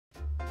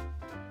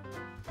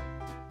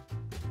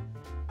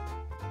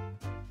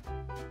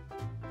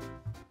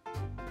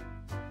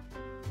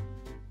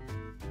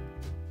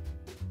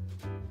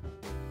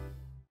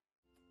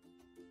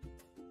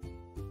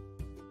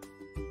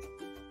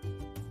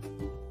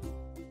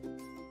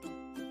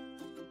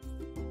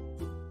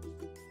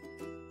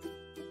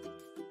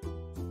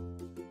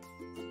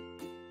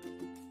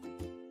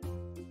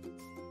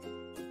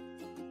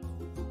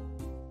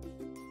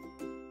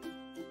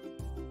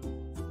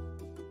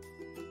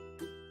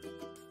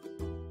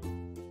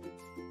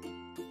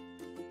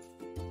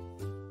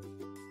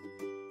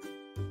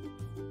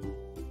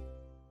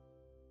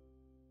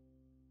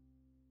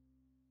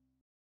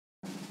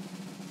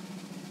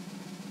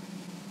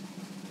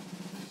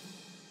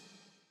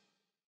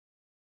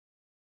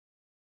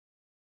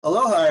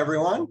Aloha,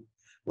 everyone.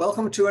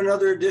 Welcome to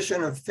another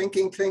edition of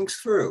Thinking Things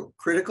Through,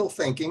 Critical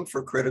Thinking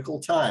for Critical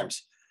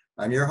Times.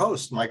 I'm your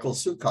host, Michael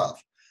Sukhov.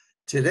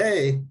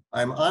 Today,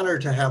 I'm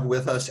honored to have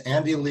with us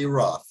Andy Lee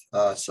Roth,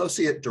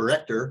 Associate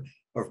Director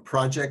of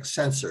Project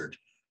Censored,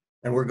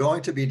 and we're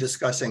going to be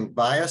discussing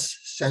bias,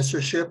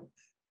 censorship,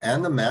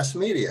 and the mass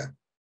media.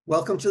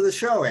 Welcome to the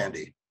show,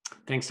 Andy.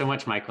 Thanks so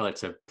much, Michael.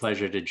 It's a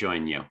pleasure to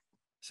join you.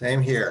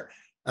 Same here.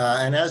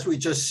 And as we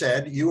just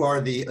said, you are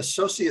the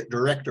Associate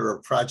Director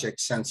of Project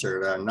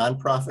Censored, a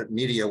nonprofit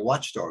media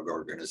watchdog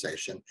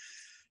organization,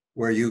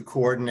 where you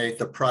coordinate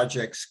the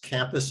project's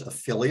campus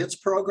affiliates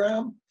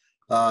program,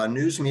 a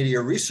news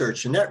media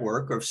research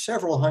network of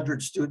several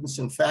hundred students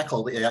and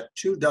faculty at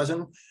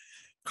 24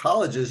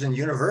 colleges and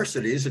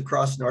universities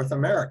across North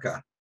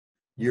America.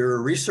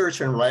 Your research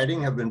and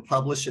writing have been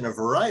published in a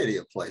variety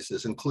of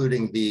places,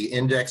 including the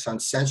Index on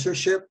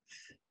Censorship,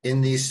 In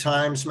These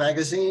Times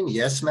magazine,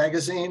 Yes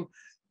magazine,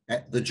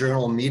 the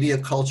journal Media,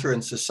 Culture,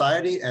 and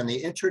Society, and the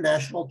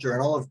International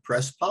Journal of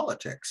Press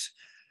Politics.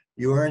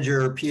 You earned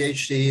your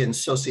PhD in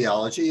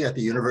sociology at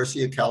the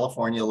University of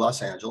California,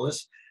 Los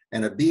Angeles,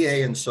 and a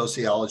BA in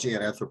sociology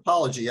and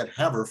anthropology at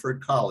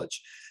Haverford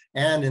College.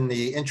 And in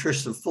the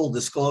interest of full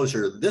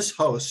disclosure, this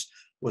host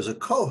was a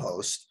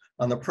co-host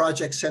on the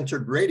Project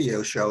Censored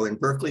radio show in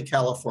Berkeley,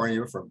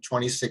 California from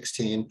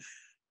 2016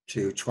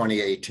 to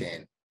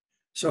 2018.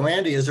 So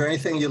Andy, is there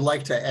anything you'd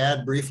like to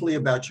add briefly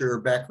about your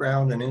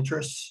background and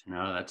interests?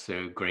 No, that's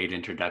a great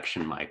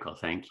introduction, Michael.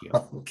 Thank you.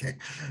 Okay.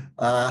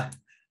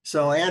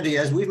 So Andy,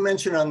 as we've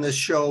mentioned on this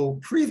show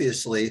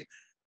previously,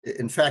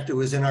 in fact, it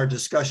was in our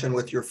discussion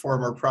with your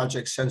former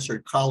Project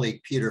Censored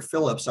colleague, Peter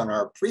Phillips, on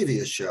our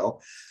previous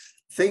show,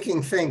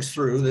 Thinking Things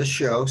Through, this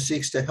show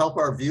seeks to help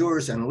our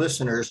viewers and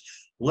listeners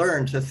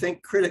learn to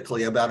think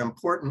critically about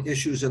important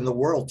issues in the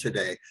world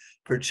today,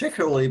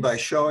 particularly by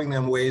showing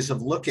them ways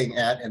of looking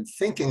at and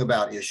thinking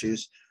about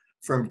issues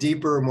from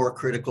deeper, more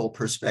critical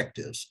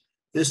perspectives.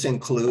 This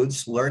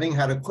includes learning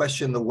how to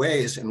question the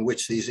ways in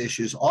which these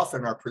issues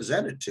often are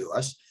presented to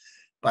us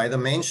by the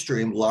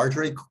mainstream,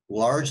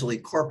 largely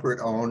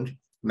corporate-owned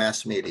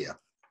mass media.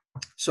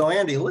 So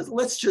Andy,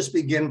 let's just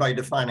begin by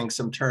defining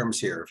some terms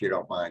here, if you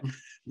don't mind.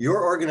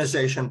 Your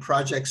organization,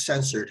 Project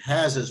Censored,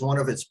 has as one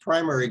of its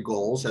primary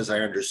goals, as I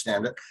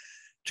understand it,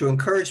 to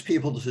encourage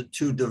people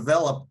to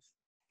develop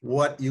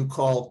what you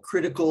call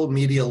critical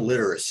media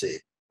literacy.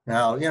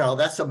 Now,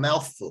 that's a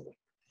mouthful.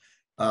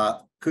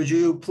 Could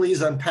you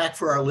please unpack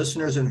for our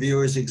listeners and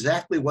viewers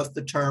exactly what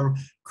the term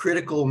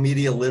critical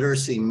media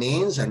literacy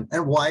means and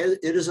why it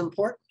is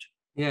important?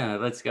 Yeah,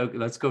 let's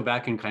go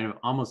back and kind of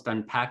almost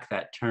unpack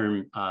that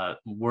term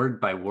word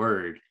by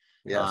word.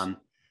 Yes.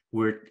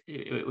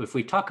 If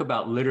we talk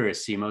about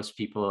literacy, most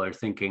people are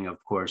thinking, of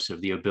course, of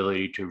the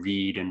ability to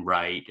read and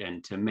write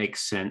and to make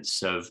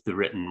sense of the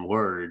written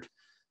word.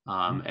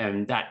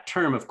 And that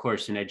term, of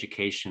course, in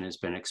education has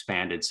been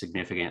expanded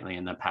significantly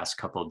in the past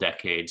couple of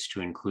decades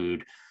to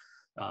include,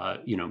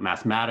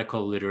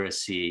 mathematical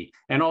literacy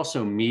and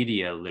also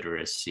media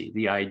literacy.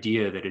 The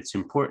idea that it's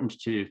important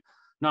to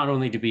not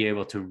only to be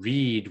able to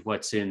read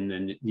what's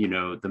in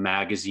the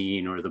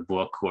magazine or the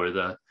book or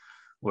the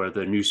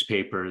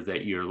newspaper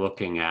that you're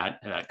looking at,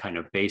 that kind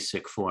of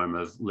basic form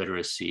of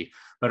literacy,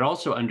 but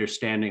also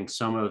understanding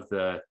some of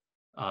the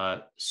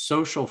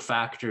social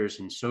factors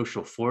and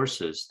social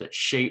forces that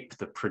shape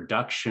the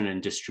production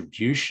and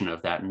distribution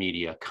of that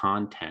media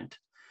content.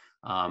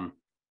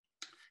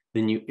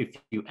 Then if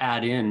you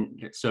add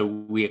in, so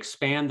we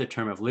expand the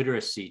term of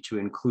literacy to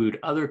include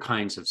other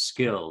kinds of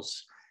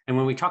skills. And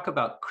when we talk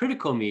about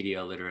critical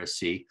media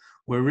literacy,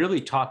 we're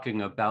really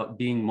talking about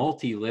being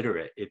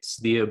multi-literate. It's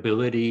the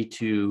ability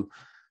to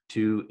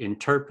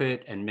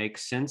interpret and make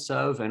sense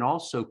of and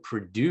also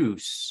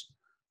produce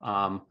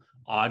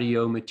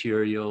audio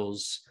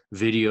materials,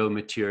 video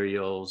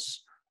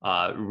materials,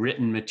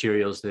 written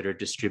materials that are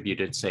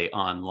distributed, say,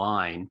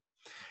 online.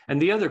 And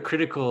the other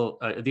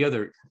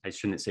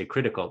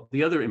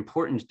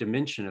important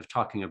dimension of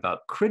talking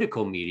about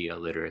critical media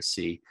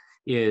literacy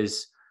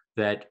is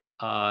that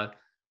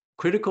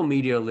critical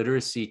media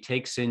literacy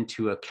takes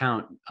into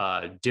account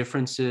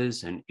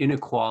differences and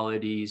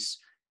inequalities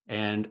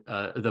and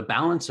the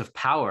balance of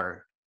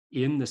power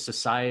in the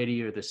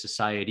society or the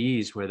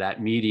societies where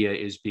that media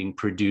is being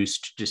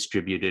produced,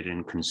 distributed,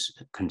 and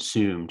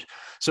consumed.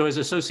 So as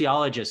a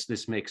sociologist,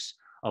 this makes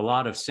a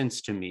lot of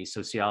sense to me.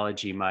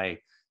 Sociology, my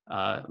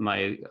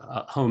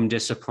home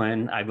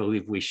discipline, I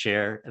believe we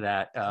share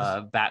that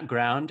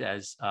background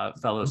as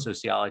fellow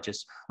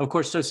sociologists. Of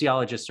course,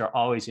 sociologists are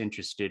always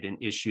interested in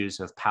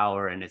issues of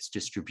power and its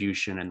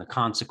distribution and the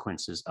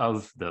consequences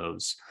of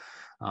those.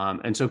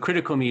 And so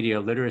critical media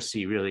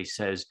literacy really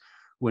says,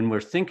 when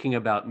we're thinking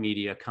about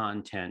media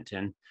content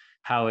and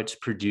how it's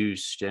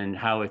produced and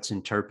how it's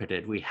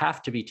interpreted, we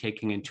have to be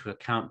taking into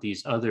account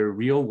these other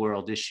real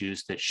world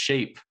issues that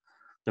shape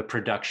the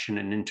production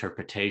and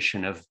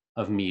interpretation of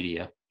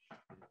media.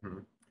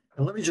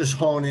 And let me just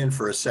hone in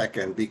for a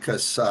second,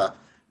 because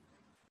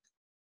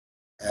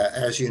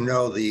as you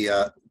know,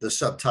 the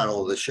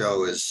subtitle of the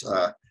show is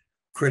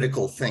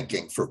critical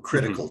thinking for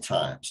critical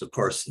times. Of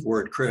course, the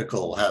word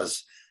critical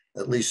has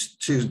at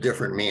least two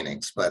different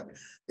meanings, but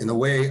in the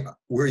way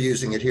we're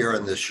using it here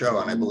on this show,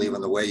 and I believe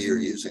in the way you're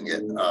using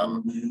it,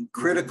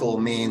 critical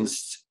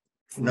means,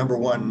 number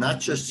one, not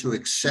just to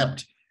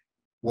accept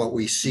what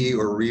we see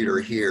or read or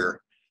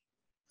hear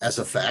as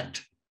a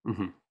fact,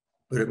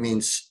 but it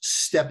means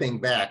stepping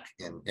back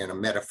in a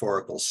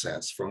metaphorical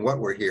sense from what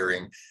we're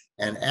hearing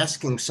and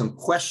asking some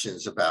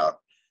questions about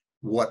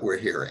what we're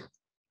hearing.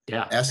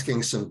 Yeah.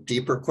 Asking some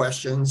deeper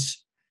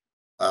questions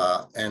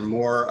and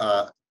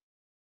more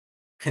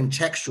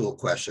contextual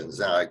questions.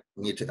 Now I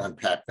need to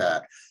unpack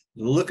that.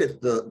 Look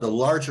at the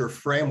larger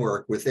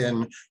framework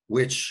within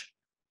which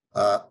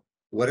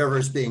whatever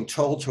is being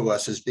told to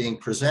us is being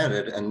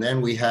presented, and then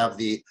we have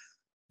the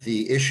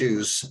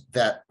issues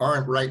that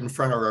aren't right in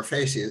front of our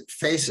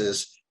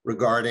faces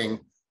regarding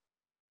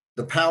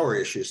the power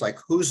issues, like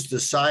who's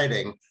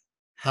deciding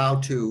how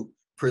to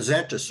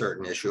present a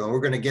certain issue. And we're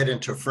going to get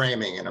into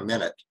framing in a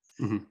minute.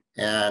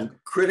 And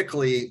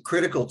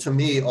critical to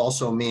me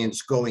also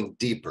means going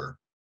deeper.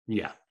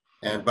 Yeah.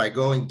 And by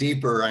going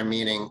deeper, I'm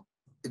meaning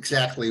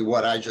exactly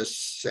what I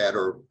just said,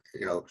 or,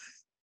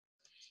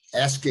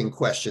 asking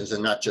questions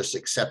and not just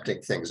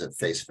accepting things at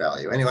face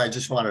value. Anyway, I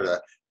just wanted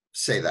to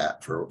say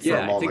that for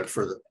a moment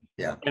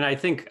And I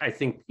think,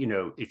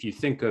 if you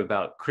think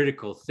about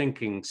critical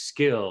thinking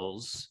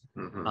skills,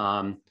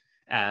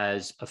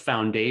 as a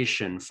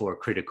foundation for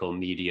critical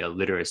media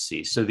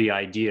literacy. So the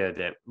idea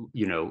that,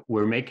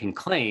 we're making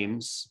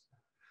claims,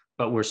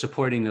 but we're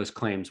supporting those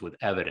claims with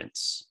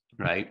evidence,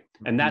 right?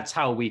 And that's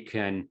how we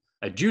can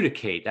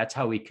adjudicate. That's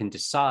how we can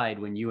decide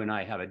when you and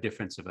I have a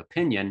difference of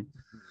opinion.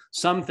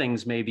 Some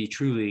things may be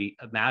truly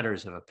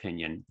matters of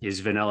opinion.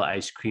 Is vanilla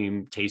ice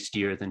cream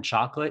tastier than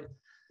chocolate?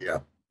 Yeah.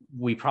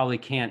 We probably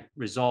can't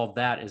resolve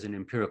that as an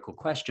empirical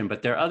question,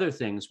 but there are other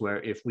things where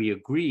if we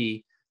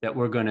agree that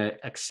we're going to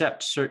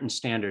accept certain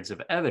standards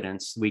of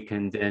evidence, we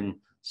can then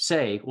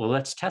say, well,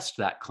 let's test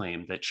that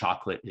claim that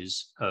chocolate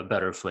is a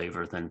better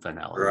flavor than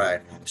vanilla.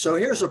 Right. So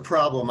here's a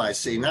problem I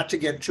see, not to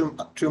get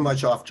too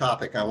much off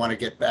topic. I want to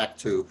get back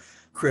to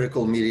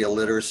critical media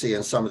literacy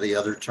and some of the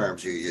other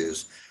terms you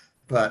use.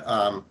 But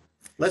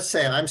let's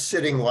say I'm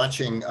sitting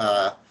watching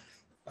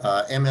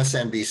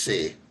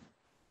MSNBC,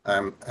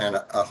 and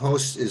a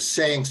host is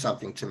saying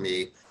something to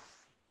me.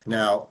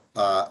 Now,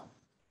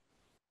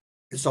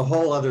 it's a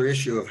whole other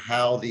issue of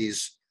how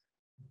these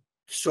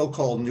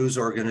so-called news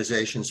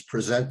organizations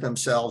present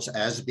themselves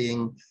as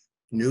being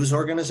news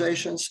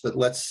organizations, but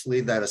let's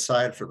leave that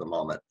aside for the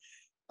moment.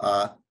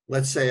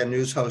 Let's say a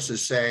news host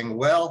is saying,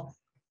 well,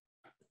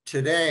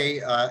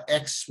 today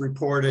X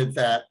reported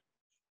that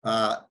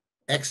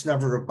X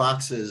number of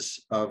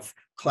boxes of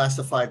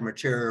classified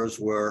materials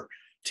were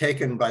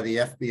taken by the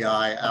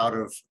FBI out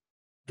of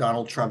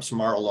Donald Trump's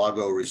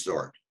Mar-a-Lago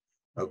resort,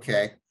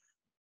 okay?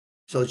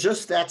 So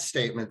just that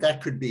statement,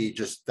 that could be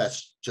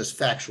that's just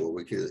factual.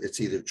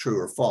 It's either true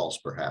or false,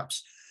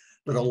 perhaps.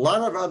 But a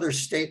lot of other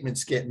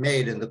statements get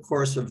made in the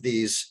course of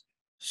these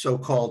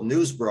so-called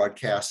news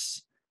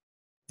broadcasts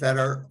that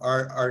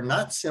are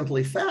not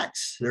simply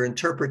facts, they're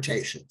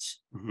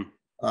interpretations.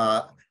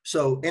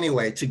 So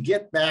anyway, to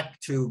get back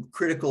to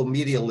critical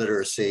media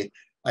literacy,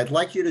 I'd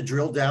like you to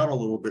drill down a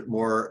little bit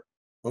more.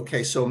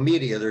 Okay, so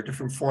media, there are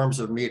different forms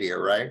of media,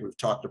 right? We've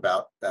talked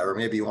about that, or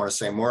maybe you want to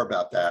say more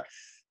about that.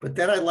 But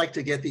then I'd like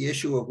to get the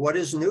issue of what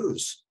is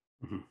news?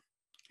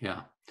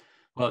 Yeah.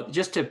 Well,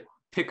 just to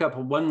pick up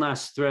one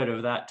last thread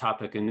of that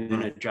topic and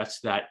then address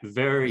that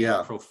very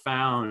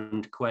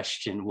profound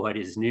question, what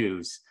is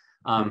news?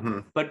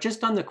 But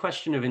just on the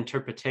question of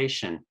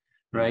interpretation,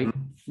 right?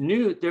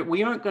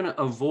 We aren't going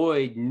to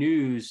avoid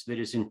news that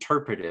is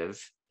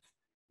interpretive,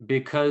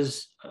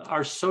 because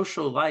our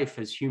social life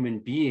as human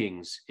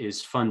beings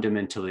is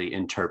fundamentally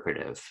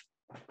interpretive.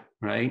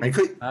 Right?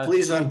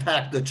 Please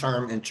unpack the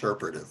term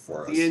interpretive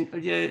for us.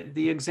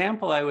 The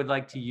example I would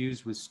like to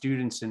use with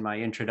students in my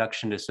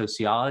introduction to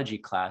sociology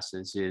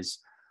classes is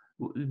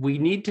we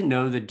need to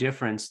know the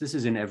difference, this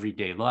is in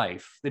everyday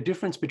life, the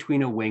difference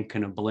between a wink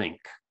and a blink.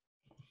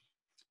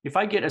 If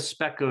I get a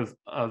speck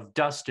of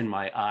dust in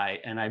my eye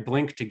and I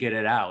blink to get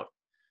it out,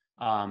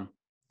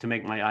 to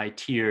make my eye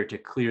tear, to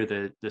clear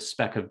the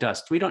speck of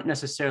dust, we don't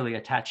necessarily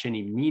attach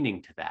any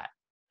meaning to that.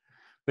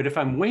 But if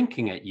I'm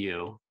winking at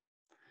you,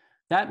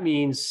 that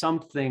means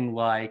something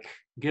like,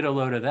 get a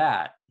load of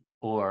that,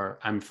 or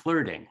I'm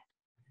flirting.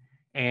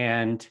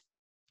 And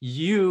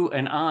you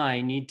and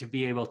I need to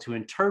be able to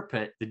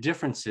interpret the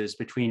differences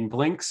between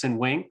blinks and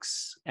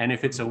winks. And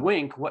if it's a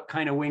wink, what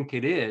kind of wink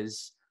it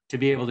is, to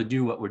be able to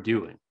do what we're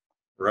doing.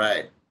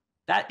 Right.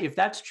 If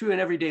that's true in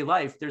everyday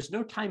life, there's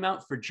no time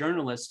out for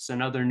journalists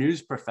and other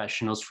news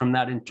professionals from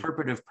that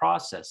interpretive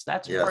process.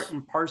 That's part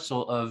and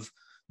parcel of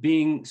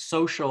being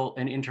social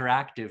and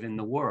interactive in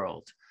the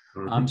world.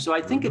 So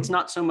I think it's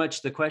not so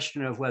much the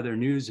question of whether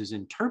news is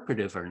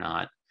interpretive or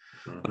not,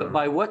 but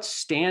by what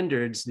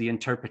standards the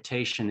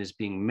interpretation is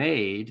being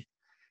made,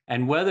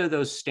 and whether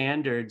those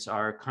standards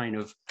are kind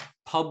of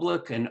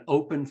public and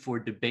open for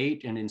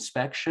debate and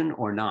inspection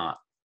or not.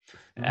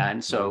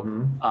 And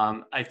so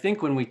I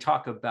think when we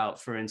talk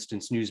about, for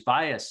instance, news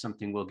bias,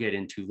 something we'll get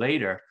into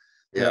later,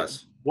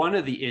 yes, one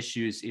of the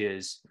issues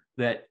is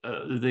that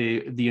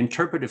the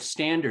interpretive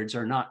standards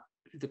are not,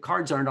 the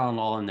cards aren't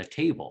all on the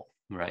table,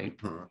 right?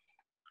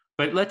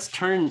 But let's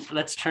turn,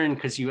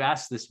 because you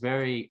asked this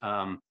very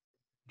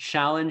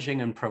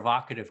challenging and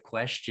provocative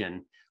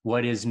question,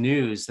 what is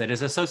news, that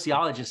as a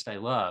sociologist I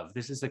love.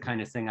 This is the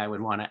kind of thing I would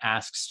want to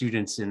ask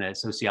students in a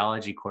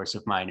sociology course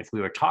of mine if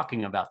we were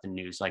talking about the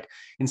news. Like,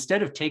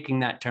 instead of taking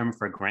that term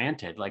for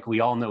granted, like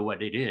we all know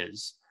what it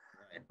is,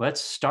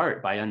 let's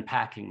start by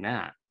unpacking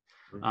that.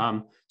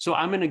 So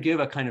I'm going to give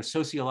a kind of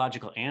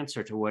sociological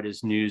answer to what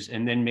is news,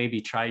 and then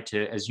maybe try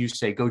to, as you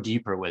say, go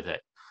deeper with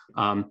it.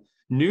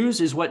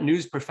 News is what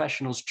news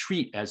professionals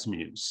treat as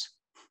news,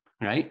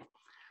 right?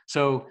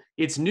 So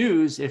it's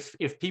news if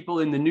people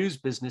in the news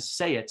business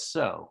say it's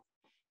so.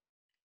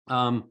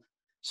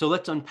 So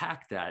let's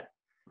unpack that.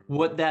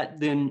 What that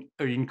then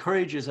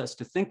encourages us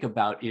to think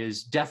about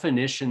is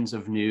definitions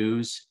of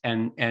news,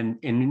 and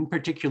in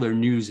particular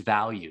news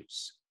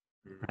values,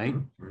 right?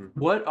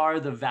 What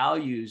are the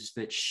values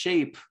that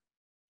shape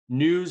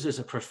news as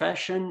a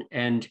profession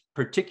and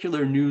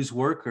particular news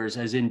workers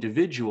as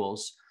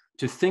individuals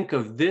to think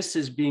of this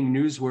as being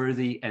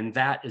newsworthy and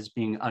that as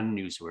being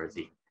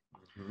unnewsworthy?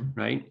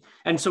 Right.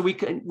 And so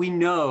we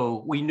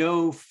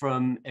know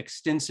from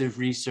extensive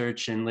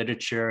research and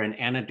literature and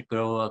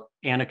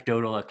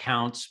anecdotal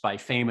accounts by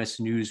famous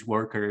news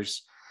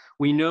workers,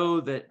 we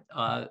know that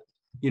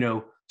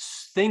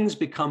things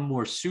become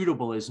more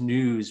suitable as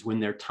news when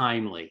they're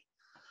timely,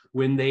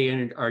 when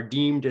they are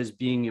deemed as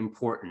being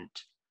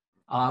important,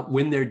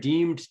 when they're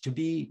deemed to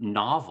be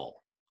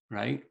novel,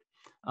 right?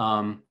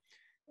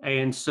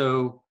 And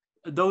so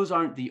those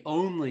aren't the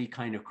only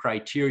kind of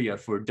criteria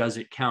for does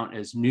it count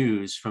as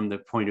news from the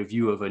point of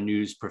view of a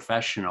news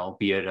professional,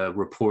 be it a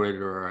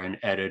reporter or an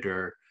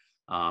editor,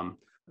 the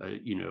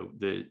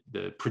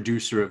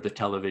producer of the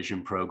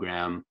television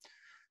program,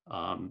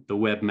 the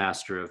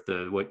webmaster of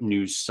the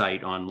news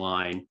site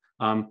online.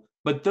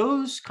 But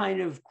those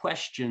kind of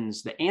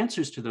questions, the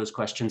answers to those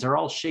questions are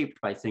all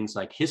shaped by things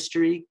like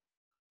history,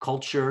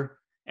 culture,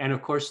 and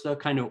of course, the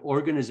kind of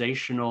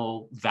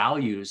organizational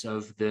values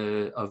of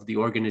the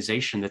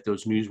organization that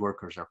those news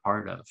workers are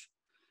part of.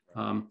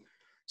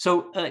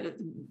 So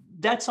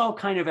that's all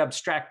kind of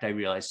abstract, I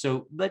realize.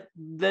 So let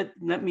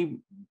me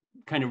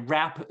kind of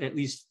wrap at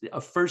least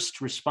a first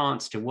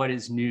response to what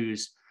is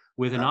news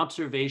with an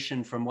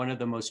observation from one of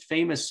the most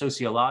famous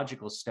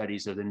sociological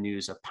studies of the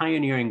news, a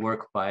pioneering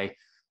work by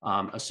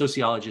a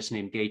sociologist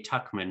named Gay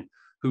Tuckman,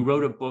 who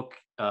wrote a book,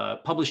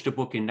 published a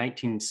book in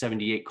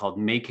 1978 called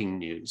Making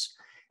News.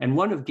 And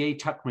one of Gay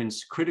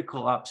Tuckman's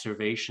critical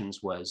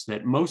observations was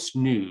that most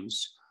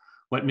news,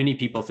 what many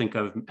people think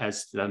of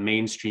as the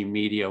mainstream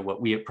media, what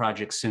we at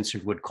Project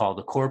Censored would call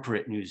the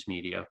corporate news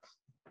media,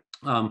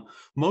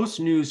 most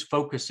news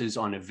focuses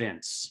on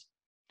events.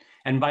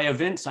 And by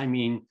events, I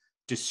mean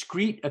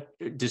discrete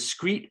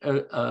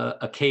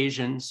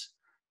occasions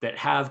that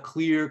have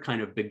clear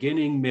kind of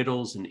beginning,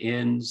 middles, and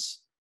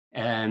ends.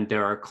 And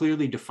there are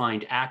clearly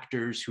defined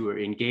actors who are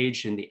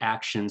engaged in the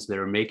actions that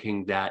are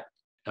making that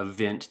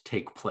event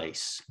take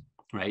place,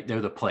 right?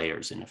 They're the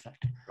players, in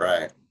effect.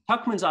 Right.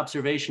 Tuckman's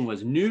observation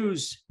was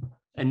news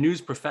and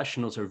news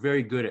professionals are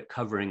very good at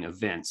covering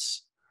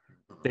events.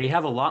 They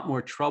have a lot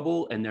more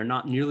trouble, and they're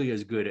not nearly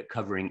as good at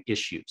covering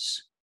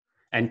issues.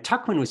 And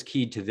Tuckman was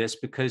keyed to this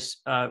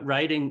because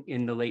writing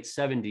in the late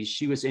 70s,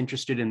 she was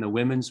interested in the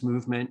women's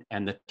movement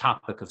and the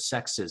topic of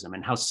sexism,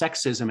 and how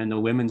sexism in the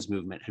women's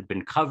movement had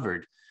been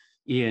covered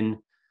in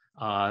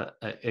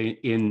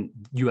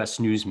US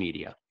news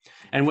media.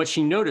 And what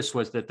she noticed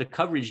was that the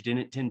coverage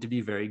didn't tend to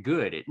be very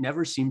good. It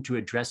never seemed to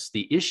address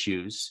the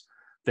issues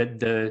that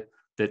the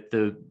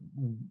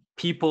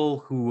people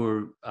who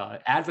were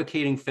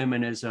advocating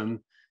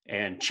feminism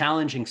and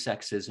challenging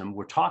sexism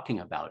were talking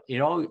about.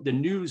 The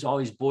news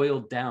always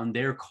boiled down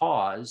their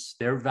cause,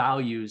 their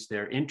values,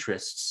 their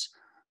interests,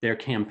 their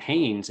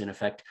campaigns, in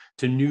effect,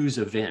 to news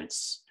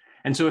events.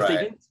 And so if they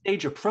didn't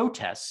stage a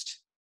protest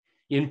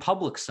in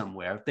public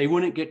somewhere, they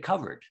wouldn't get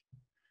covered,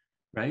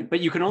 right?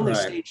 But you can only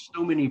stage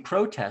so many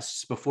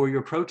protests before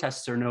your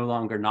protests are no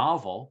longer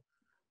novel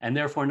and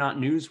therefore not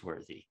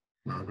newsworthy.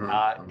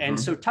 And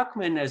so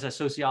Tuckman, as a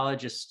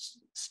sociologist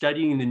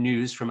studying the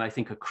news from, I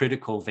think, a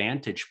critical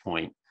vantage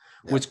point,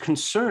 was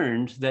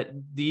concerned that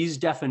these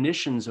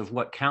definitions of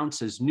what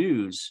counts as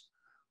news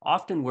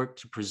often work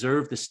to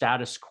preserve the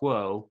status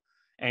quo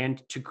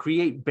and to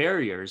create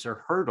barriers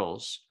or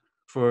hurdles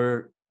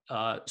for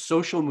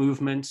social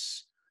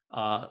movements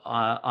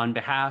on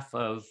behalf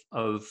of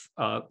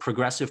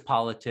progressive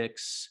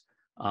politics,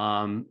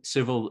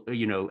 civil,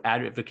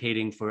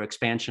 advocating for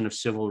expansion of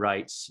civil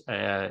rights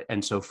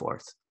and so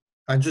forth.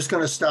 I'm just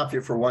going to stop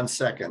you for 1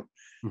 second.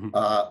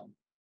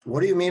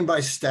 What do you mean by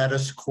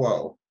status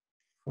quo?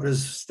 What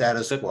is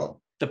status quo?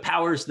 The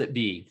powers that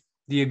be,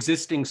 the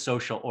existing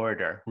social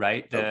order,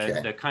 right?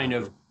 The kind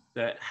of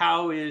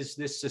how is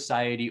this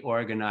society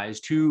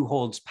organized? Who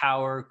holds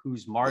power?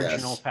 Who's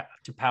marginal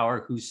to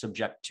power? Who's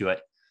subject to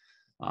it?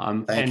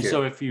 And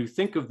so if you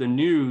think of the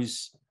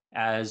news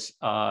as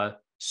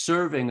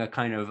serving a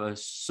kind of a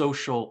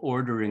social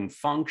ordering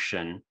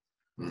function,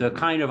 the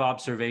kind of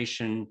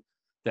observation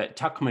that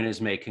Tuchman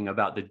is making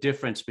about the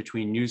difference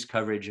between news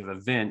coverage of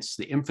events,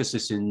 the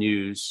emphasis in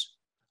news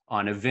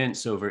on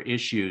events over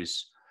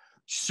issues,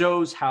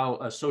 shows how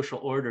a social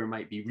order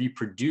might be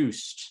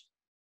reproduced,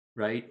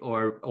 right?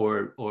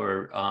 Or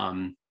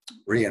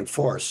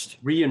reinforced,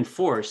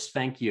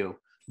 thank you,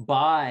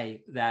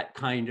 by that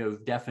kind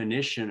of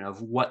definition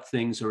of what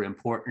things are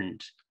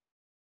important.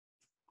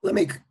 Let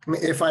me,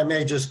 if I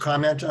may just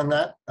comment on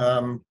that.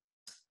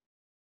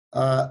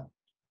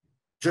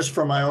 Just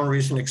from my own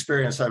recent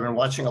experience, I've been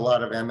watching a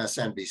lot of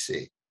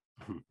MSNBC,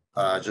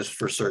 just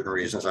for certain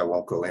reasons I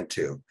won't go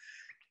into.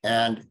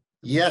 And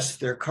yes,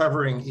 they're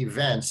covering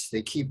events.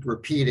 They keep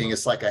repeating,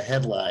 it's like a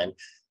headline.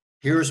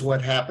 Here's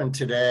what happened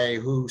today,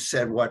 who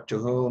said what to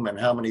whom, and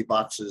how many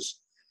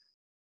boxes.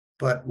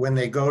 But when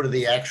they go to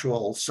the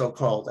actual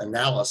so-called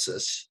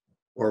analysis,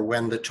 or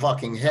when the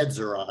talking heads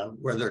are on,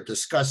 where they're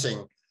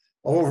discussing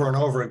over and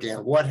over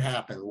again, what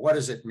happened, what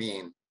does it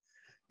mean?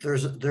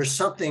 There's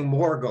something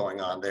more going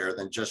on there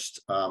than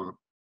just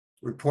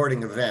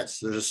reporting events.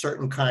 There's a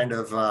certain kind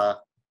of, I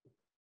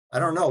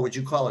don't know, would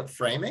you call it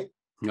framing?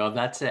 No,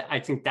 that's it. I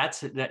think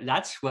that's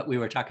what we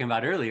were talking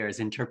about earlier, is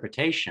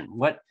interpretation.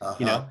 What,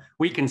 you know,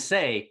 we can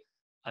say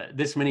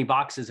this many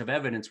boxes of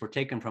evidence were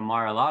taken from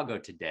Mar-a-Lago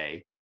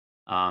today.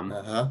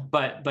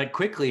 But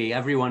quickly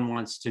everyone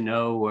wants to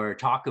know or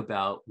talk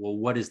about, well,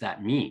 what does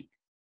that mean?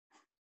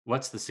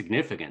 What's the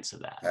significance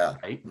of that,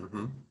 right?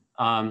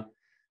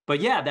 But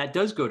yeah, that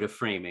does go to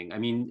framing. I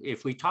mean,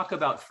 if we talk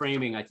about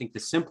framing, I think the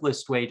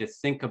simplest way to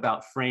think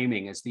about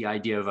framing is the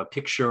idea of a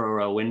picture or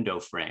a window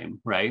frame,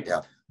 right?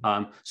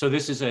 So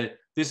this is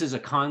a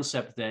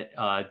concept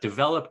that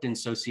developed in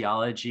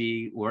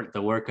sociology, or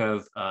the work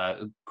of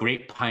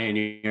great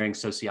pioneering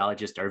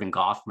sociologist Irving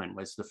Goffman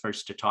was the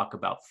first to talk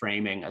about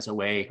framing as a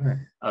way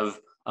of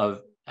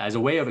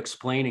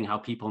explaining how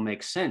people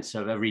make sense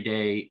of their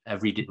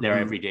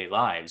everyday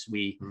lives.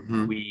 We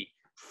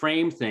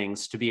frame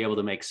things to be able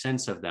to make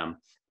sense of them.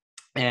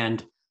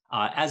 And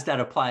as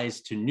that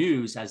applies to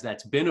news, as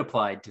that's been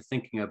applied to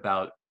thinking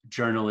about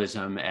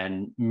journalism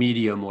and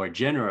media more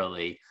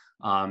generally,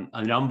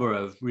 a number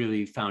of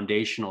really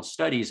foundational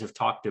studies have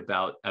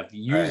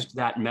used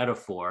that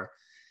metaphor,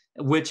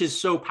 which is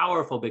so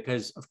powerful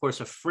because, of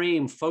course, a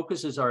frame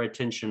focuses our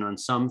attention on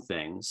some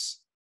things,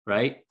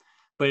 right?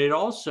 But it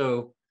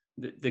also,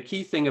 the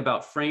key thing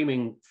about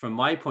framing, from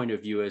my point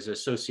of view as a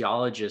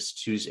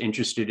sociologist who's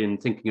interested in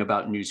thinking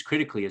about news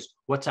critically, is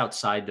what's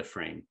outside the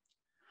frame.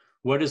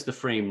 What does the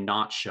frame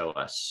not show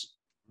us,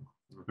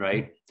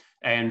 right?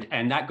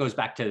 And that goes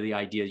back to the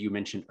idea you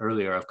mentioned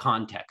earlier of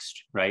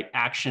context, right?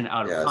 Action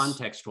out of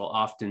context will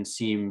often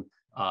seem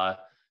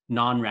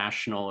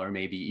non-rational or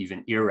maybe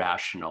even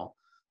irrational.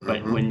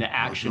 But when the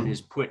action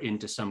is put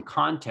into some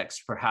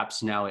context,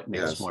 perhaps now it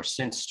makes more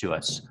sense to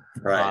us.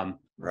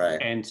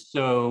 And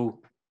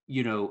so,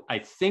 you know, I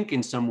think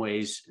in some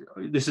ways,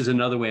 this is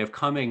another way of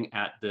coming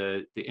at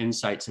the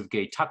insights of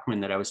Gay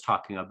Tuchman that I was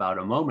talking about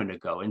a moment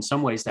ago. In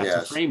some ways, that's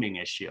a framing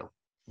issue.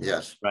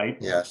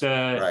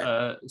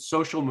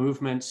 Social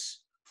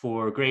movements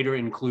for greater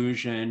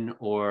inclusion,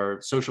 or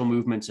social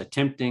movements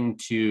attempting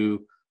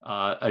to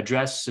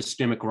address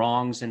systemic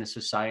wrongs in a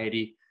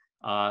society,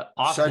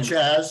 often,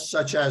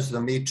 such as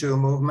the Me Too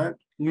movement.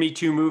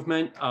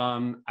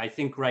 I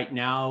think right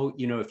now,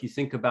 you know, if you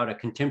think about a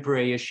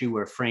contemporary issue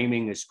where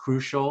framing is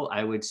crucial,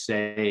 I would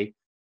say,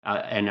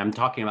 and I'm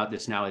talking about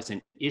this now as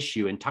an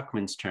issue in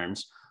Tuchman's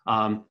terms,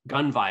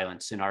 gun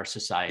violence in our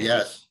society.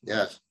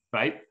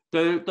 Right?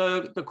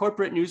 The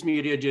corporate news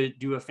media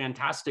do a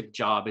fantastic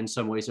job in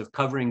some ways of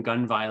covering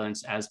gun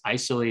violence as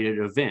isolated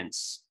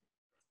events,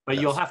 but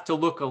you'll have to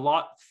look a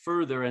lot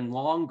further and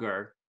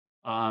longer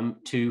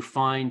to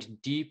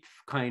find deep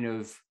kind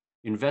of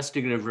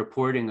investigative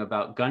reporting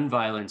about gun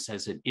violence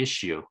as an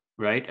issue,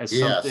 right? As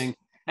something,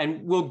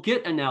 and we'll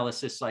get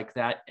analysis like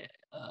that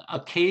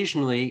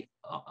occasionally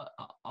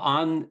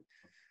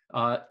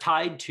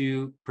tied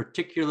to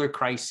particular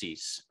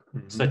crises,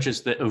 such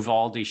as the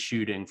Uvalde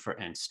shooting, for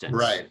instance.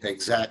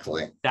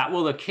 That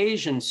will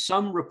occasion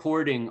some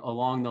reporting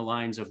along the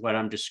lines of what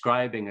I'm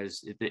describing as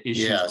the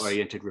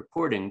issues-oriented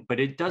reporting, but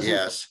it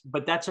doesn't,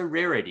 but that's a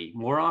rarity.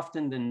 More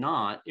often than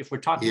not, if we're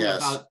talking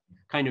about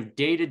kind of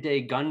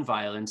day-to-day gun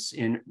violence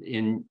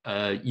in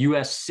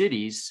US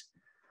cities,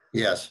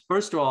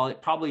 first of all,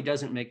 it probably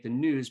doesn't make the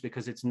news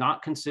because it's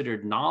not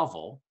considered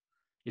novel.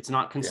 It's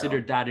not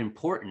considered that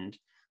important.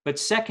 But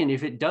second,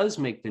 if it does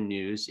make the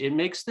news, it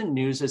makes the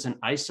news as an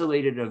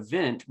isolated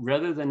event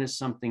rather than as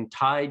something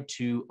tied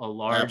to a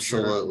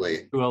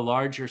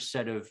larger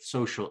set of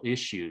social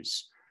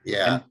issues.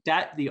 And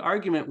that the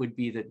argument would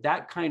be that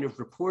that kind of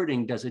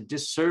reporting does a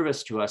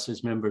disservice to us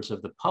as members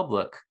of the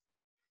public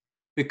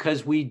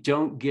because we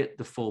don't get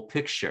the full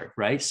picture,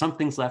 right?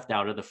 Something's left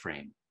out of the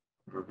frame.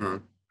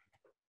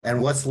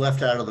 And what's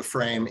left out of the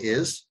frame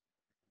is?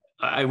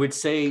 I would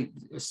say,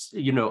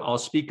 I'll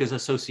speak as a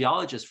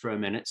sociologist for a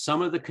minute.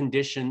 Some of the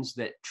conditions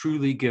that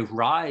truly give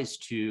rise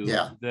to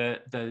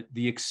the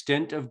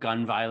extent of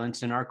gun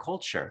violence in our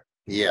culture.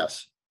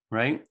 Yes.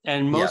 Right.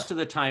 And most of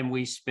the time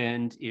we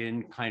spend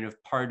in kind of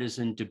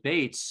partisan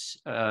debates,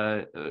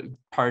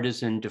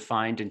 partisan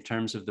defined in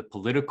terms of the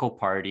political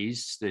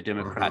parties, the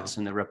Democrats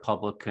and the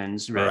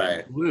Republicans, red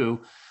and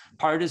blue,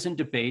 partisan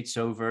debates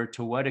over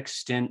to what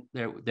extent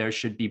there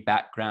should be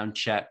background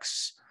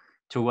checks,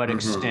 to what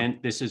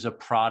extent this is a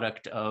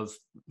product of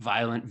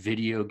violent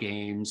video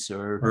games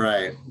or,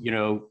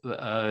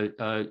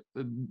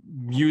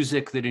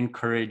 music that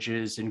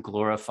encourages and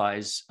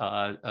glorifies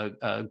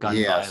gun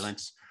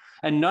violence.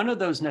 And none of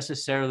those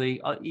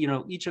necessarily,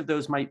 each of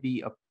those might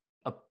be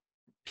a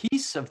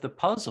piece of the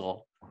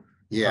puzzle.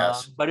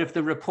 Yes. But if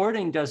the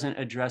reporting doesn't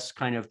address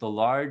kind of the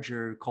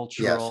larger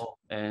cultural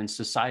and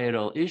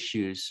societal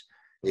issues,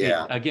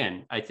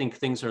 again, I think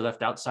things are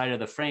left outside of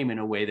the frame in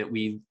a way that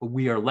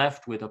we are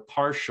left with a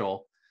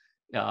partial,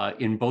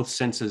 in both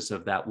senses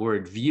of that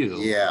word,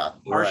 view.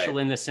 Partial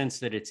in the sense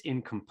that it's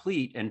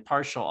incomplete, and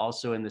partial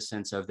also in the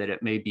sense of that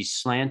it may be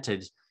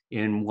slanted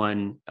in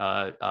one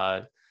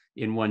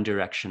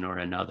direction or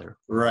another.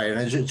 Right.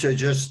 And to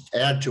just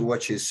add to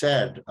what you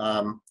said,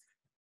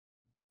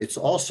 it's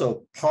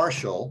also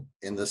partial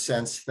in the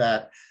sense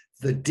that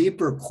the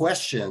deeper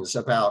questions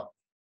about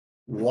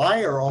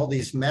why are all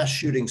these mass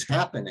shootings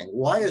happening?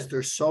 Why is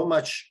there so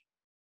much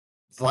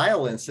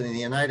violence in the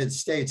United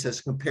States as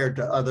compared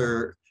to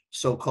other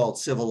so-called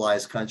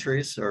civilized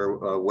countries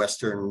or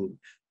Western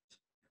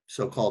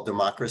so-called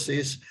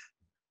democracies?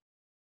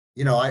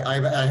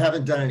 I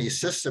haven't done any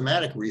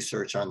systematic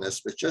research on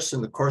this, but just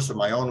in the course of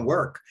my own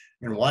work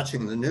and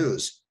watching the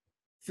news,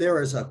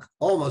 there is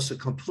almost a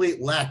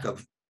complete lack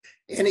of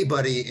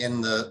anybody in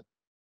the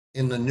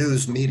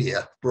news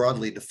media,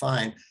 broadly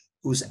defined,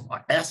 who's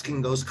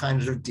asking those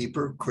kinds of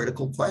deeper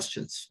critical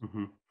questions.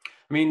 I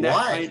mean,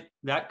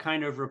 that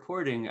kind of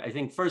reporting, I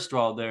think, first of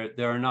all, there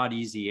are not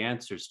easy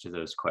answers to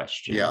those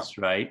questions,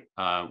 right?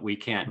 We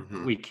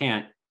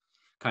can't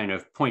kind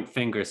of point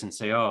fingers and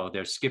say, oh,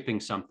 they're skipping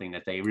something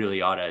that they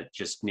really ought to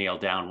just nail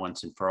down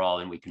once and for all,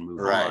 and we can move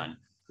on.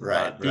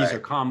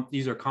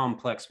 These are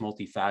complex,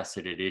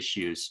 multifaceted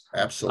issues.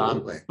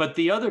 Absolutely. But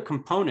the other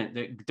component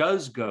that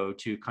does go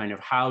to kind of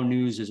how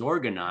news is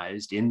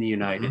organized in the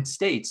United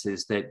States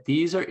is that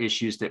these are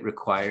issues that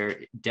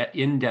require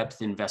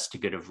in-depth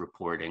investigative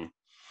reporting,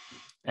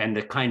 and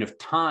the kind of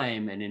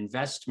time and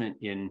investment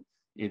in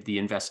the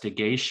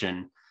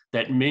investigation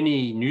that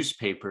many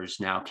newspapers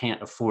now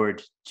can't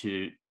afford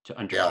to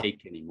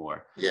undertake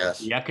anymore.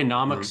 The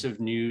economics of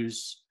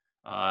news,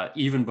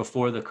 even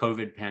before the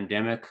COVID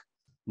pandemic,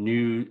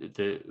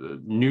 the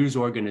news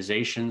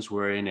organizations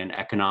were in an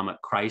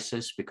economic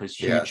crisis because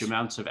huge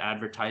amounts of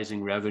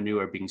advertising revenue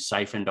are being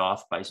siphoned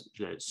off by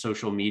the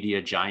social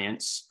media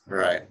giants.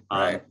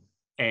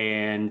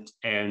 And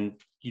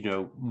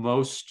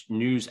most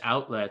news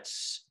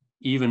outlets,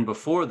 even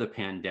before the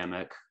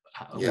pandemic,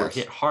 were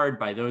hit hard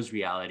by those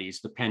realities.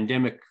 The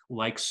pandemic,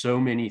 like so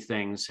many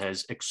things,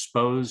 has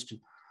exposed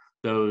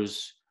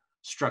those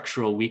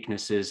structural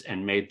weaknesses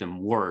and made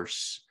them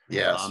worse.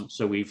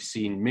 So we've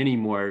seen many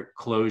more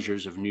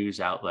closures of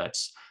news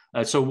outlets.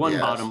 So one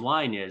bottom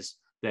line is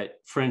that,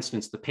 for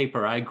instance, the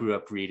paper I grew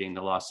up reading,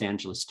 the Los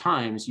Angeles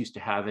Times, used to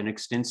have an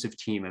extensive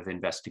team of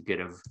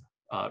investigative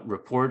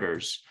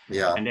reporters.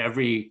 And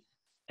every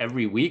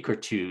week or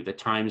two, the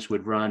Times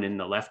would run in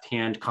the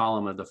left-hand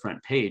column of the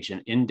front page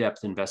an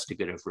in-depth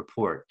investigative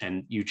report.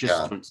 And you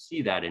just don't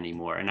see that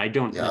anymore. And I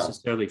don't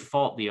necessarily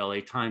fault the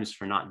LA Times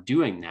for not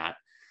doing that.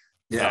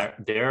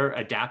 They're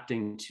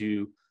adapting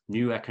to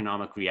new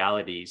economic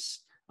realities.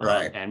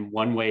 And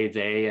one way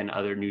they and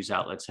other news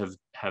outlets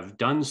have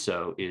done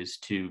so is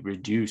to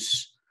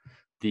reduce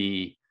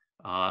the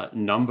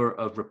number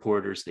of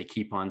reporters they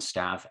keep on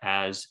staff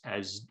as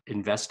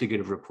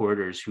investigative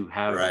reporters who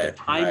have the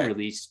time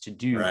released to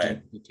do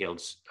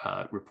detailed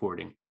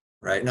reporting.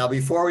 Now,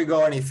 before we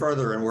go any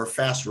further, and we're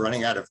fast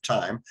running out of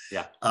time,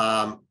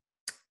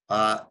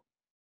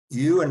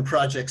 you and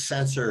Project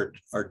Censored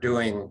are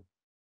doing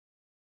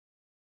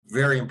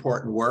very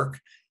important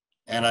work,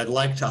 and I'd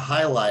like to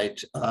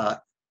highlight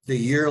the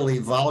yearly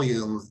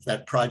volume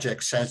that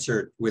Project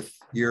Censored, with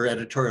your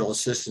editorial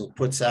assistant,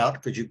 puts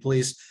out. Could you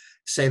please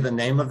say the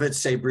name of it,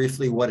 say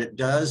briefly what it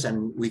does,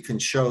 and we can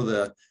show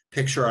the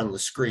picture on the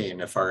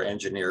screen if our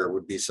engineer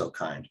would be so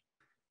kind.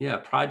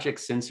 Project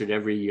Censored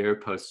every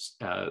year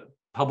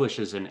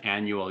publishes an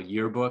annual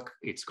yearbook.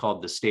 It's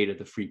called The State of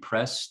the Free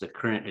Press. The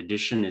current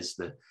edition is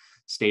the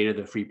State of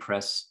the Free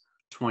Press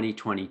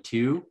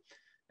 2022.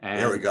 And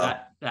there we go.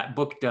 That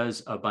book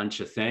does a bunch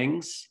of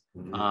things.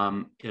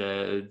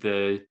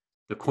 The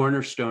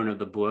cornerstone of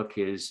the book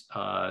is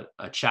a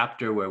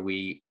chapter where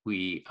we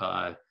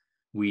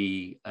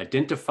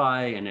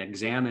identify and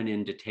examine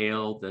in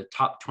detail the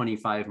top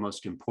 25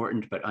 most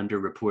important but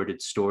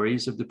underreported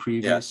stories of the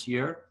previous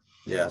year.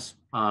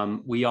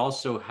 We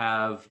also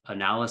have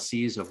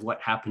analyses of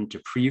what happened to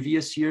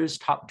previous year's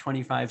top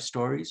 25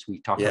 stories.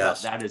 We talk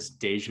about that as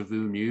deja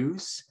vu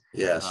news.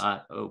 Yes.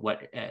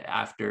 What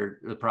after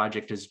the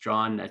project has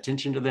drawn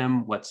attention to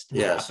them, what's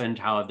happened,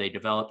 how have they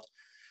developed.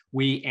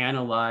 We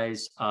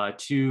analyze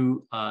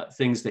two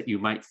things that you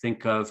might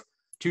think of,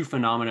 two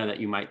phenomena that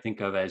you might think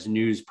of as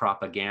news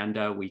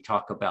propaganda. We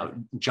talk about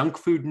junk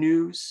food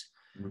news.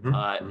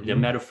 The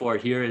metaphor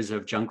here is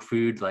of junk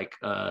food, like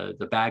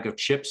the bag of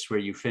chips where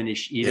you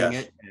finish eating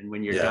it, and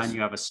when you're done,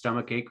 you have a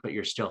stomach ache, but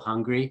you're still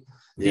hungry.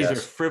 These are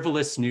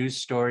frivolous news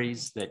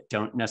stories that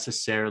don't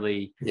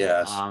necessarily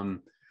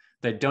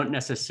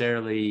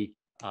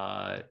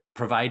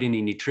provide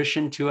any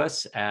nutrition to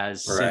us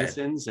as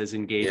citizens, as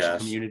engaged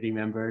community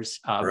members,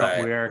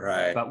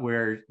 but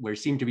we're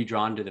seem to be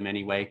drawn to them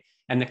anyway.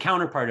 And the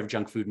counterpart of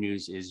junk food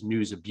news is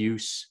news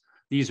abuse.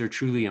 These are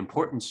truly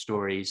important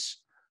stories,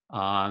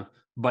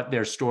 but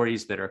they're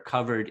stories that are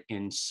covered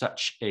in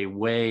such a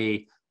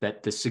way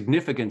that the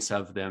significance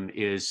of them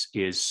is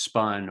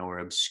spun or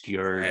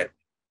obscured.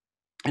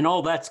 And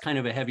all that's kind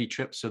of a heavy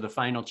trip. So the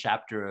final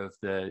chapter of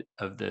the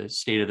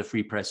State of the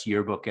Free Press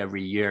yearbook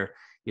every year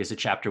is a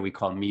chapter we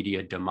call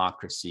Media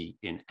Democracy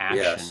in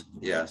Action.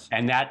 Yes.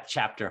 And that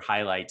chapter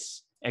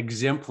highlights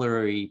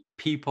exemplary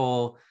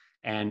people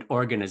and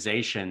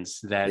organizations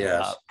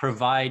that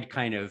provide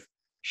kind of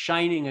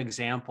shining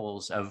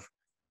examples of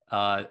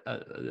our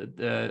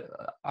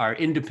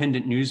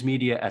independent news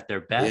media at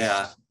their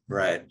best.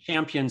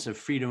 Champions of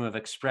freedom of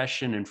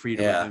expression and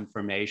freedom of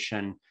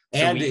information. So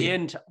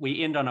Andy,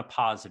 we end on a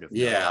positive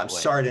note. I'm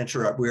sorry to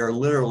interrupt. We are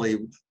literally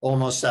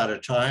almost out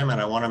of time,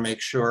 and I want to make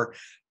sure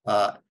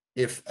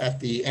if at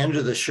the end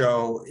of the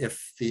show,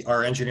 if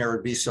our engineer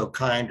would be so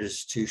kind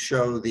as to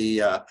show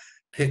the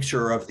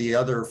picture of the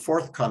other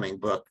forthcoming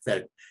book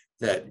that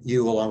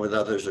you, along with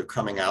others, are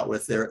coming out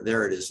with.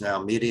 There it is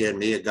now, Media and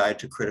Me, A Guide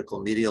to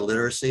Critical Media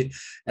Literacy.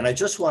 And I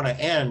just want to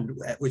end,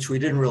 which we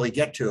didn't really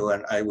get to,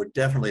 and I would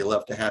definitely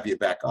love to have you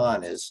back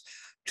on, is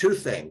two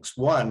things.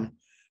 One,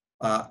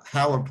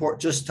 how important,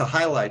 just to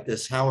highlight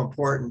this, how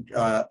important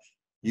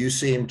you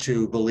seem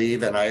to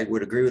believe, and I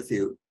would agree with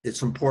you,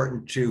 it's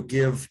important to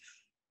give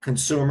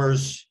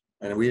consumers,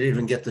 and we didn't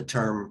even get the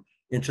term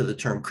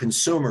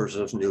consumers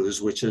of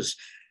news, which is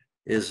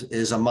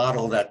a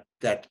model that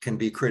can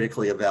be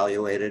critically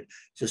evaluated.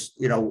 Just,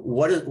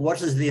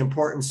 what is the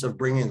importance of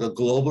bringing a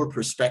global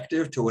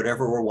perspective to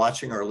whatever we're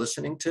watching or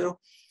listening to?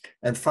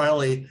 And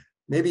finally,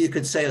 maybe you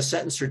could say a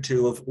sentence or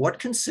two of what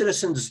can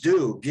citizens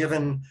do,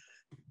 given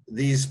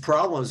these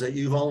problems that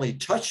you've only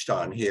touched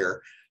on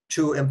here,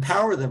 to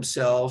empower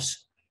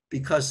themselves,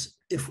 because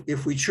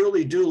if we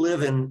truly do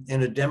live in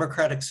a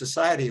democratic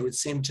society, it would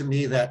seem to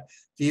me that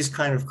these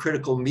kind of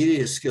critical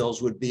media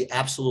skills would be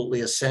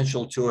absolutely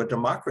essential to a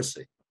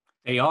democracy.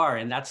 They are,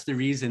 and that's the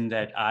reason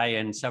that I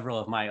and several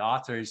of my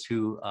authors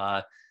who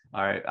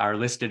are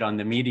listed on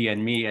the Media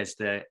and Me as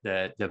the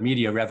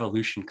Media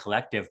Revolution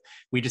Collective,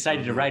 we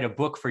decided to write a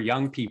book for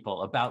young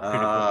people about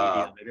critical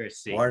media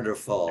literacy.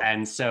 Wonderful.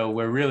 And so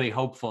we're really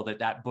hopeful that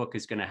that book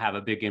is going to have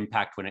a big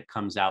impact when it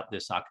comes out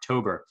this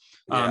October.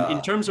 In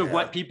terms of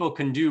what people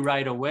can do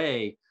right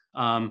away,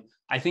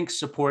 I think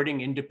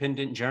supporting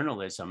independent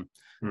journalism,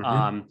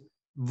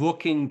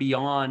 looking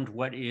beyond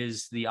what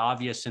is the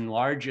obvious and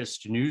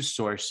largest news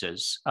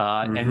sources,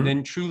 and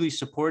then truly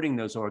supporting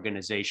those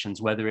organizations,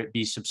 whether it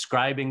be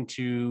subscribing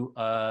to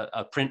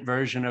a print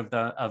version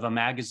of a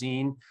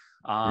magazine,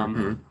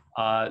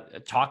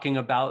 talking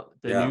about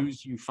the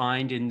news you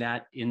find in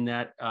that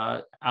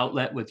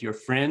outlet with your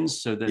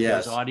friends, so that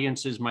those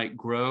audiences might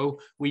grow.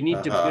 We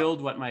need to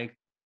build what my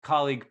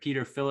colleague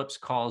Peter Phillips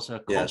calls a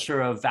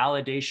culture of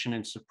validation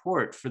and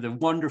support for the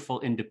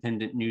wonderful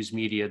independent news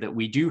media that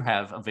we do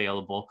have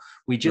available.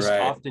 We just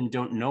often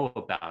don't know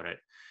about it.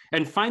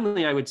 And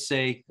finally, I would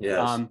say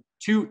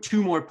two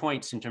more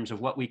points in terms of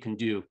what we can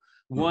do.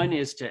 One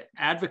is to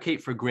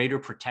advocate for greater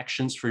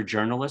protections for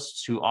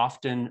journalists who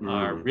often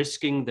are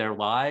risking their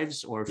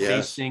lives or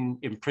facing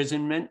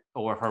imprisonment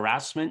or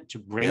harassment to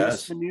bring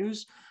us the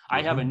news.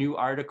 I have a new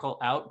article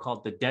out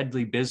called The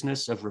Deadly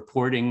Business of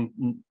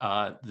Reporting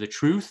the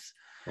Truth.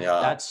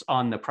 That's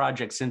on the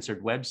Project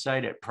Censored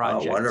website at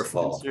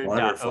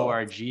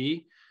projectcensored.org.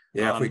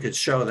 If we could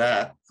show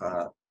that.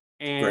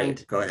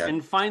 Great, go ahead.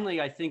 And finally,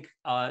 I think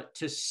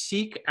to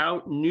seek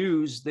out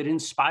news that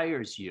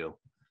inspires you.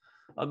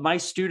 My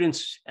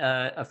students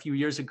a few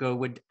years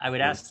ago, I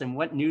would ask them,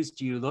 what news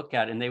do you look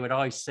at? And they would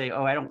always say,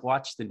 oh, I don't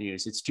watch the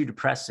news. It's too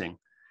depressing.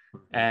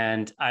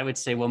 And I would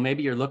say, well,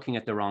 maybe you're looking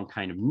at the wrong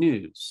kind of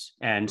news.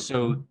 And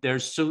so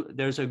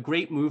there's a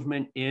great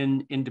movement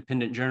in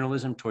independent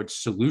journalism towards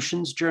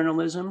solutions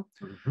journalism.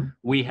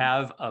 We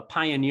have a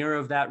pioneer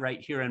of that right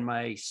here in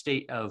my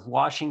state of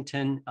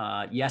Washington,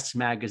 Yes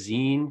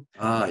Magazine.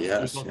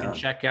 People can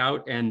check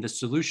out, and the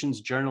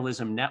Solutions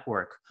Journalism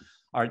Network.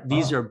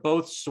 These are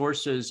both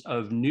sources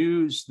of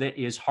news that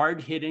is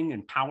hard-hitting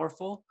and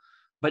powerful,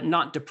 but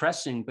not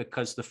depressing,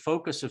 because the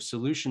focus of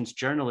solutions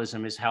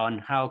journalism is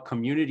how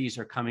communities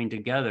are coming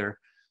together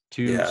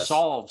to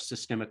solve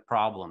systemic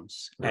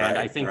problems. And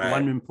I think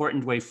one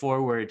important way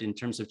forward in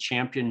terms of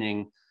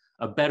championing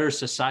a better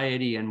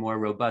society and more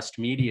robust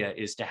media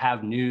is to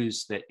have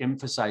news that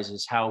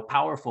emphasizes how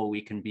powerful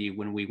we can be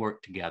when we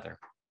work together.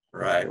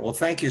 Right. Well,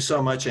 thank you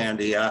so much,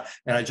 Andy. And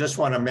I just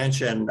want to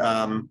mention,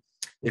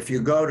 if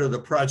you go to the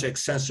Project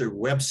Censored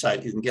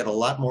website, you can get a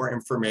lot more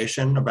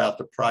information about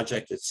the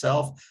project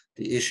itself,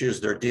 the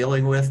issues they're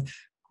dealing with,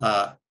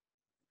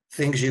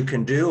 things you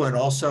can do, and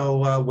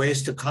also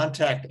ways to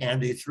contact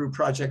Andy through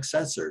Project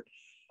Censored.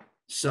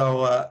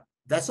 So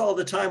that's all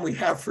the time we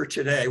have for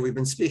today. We've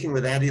been speaking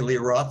with Andy Lee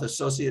Roth,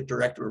 Associate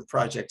Director of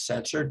Project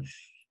Censored.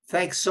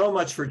 Thanks so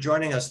much for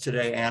joining us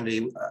today,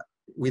 Andy.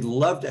 We'd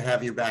love to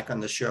have you back on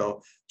the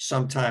show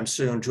sometime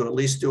soon to at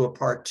least do a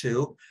part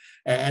 2.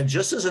 And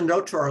just as a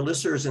note to our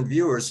listeners and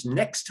viewers,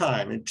 next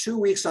time in 2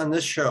 weeks on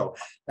this show,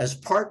 as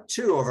part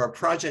 2 of our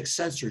Project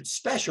Censored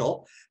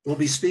special, we'll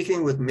be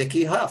speaking with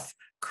Mickey Huff,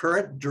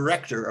 current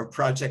director of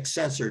Project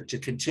Censored, to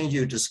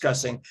continue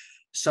discussing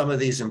some of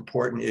these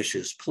important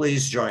issues.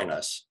 Please join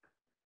us.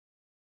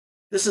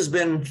 This has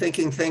been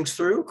Thinking Things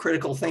Through,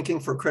 Critical Thinking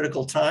for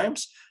Critical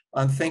Times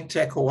on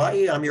ThinkTech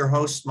Hawaii. I'm your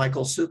host,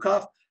 Michael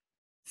Sukhov.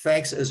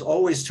 Thanks, as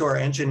always, to our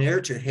engineer,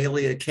 to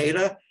Haley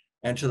Akeda,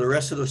 and to the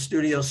rest of the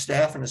studio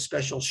staff, and a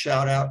special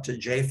shout out to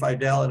Jay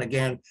Fidel. And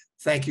again,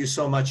 thank you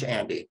so much,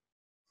 Andy.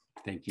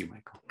 Thank you,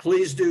 Michael.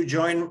 Please do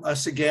join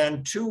us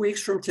again 2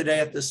 weeks from today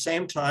at the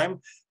same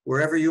time,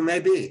 wherever you may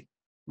be.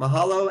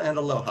 Mahalo and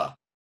aloha.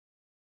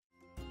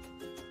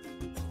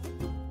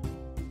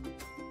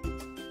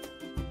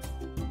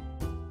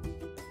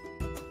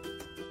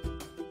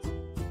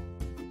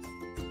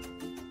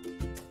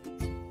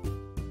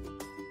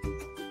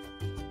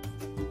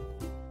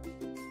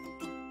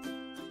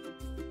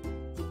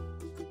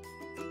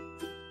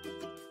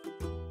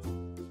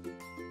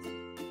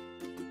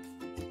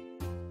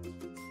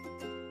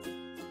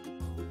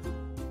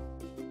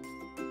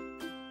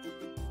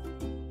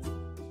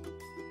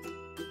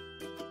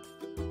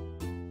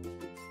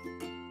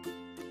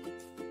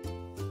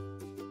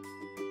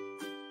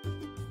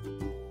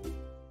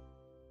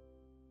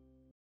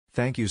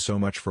 Thank you so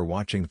much for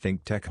watching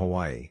ThinkTech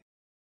Hawaii.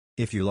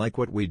 If you like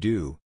what we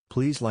do,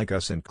 please like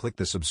us and click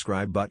the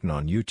subscribe button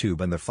on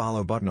YouTube and the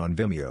follow button on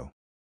Vimeo.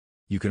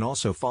 You can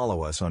also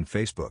follow us on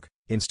Facebook,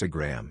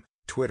 Instagram,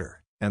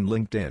 Twitter, and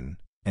LinkedIn,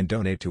 and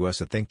donate to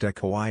us at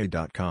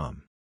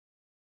thinktechhawaii.com.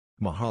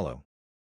 Mahalo.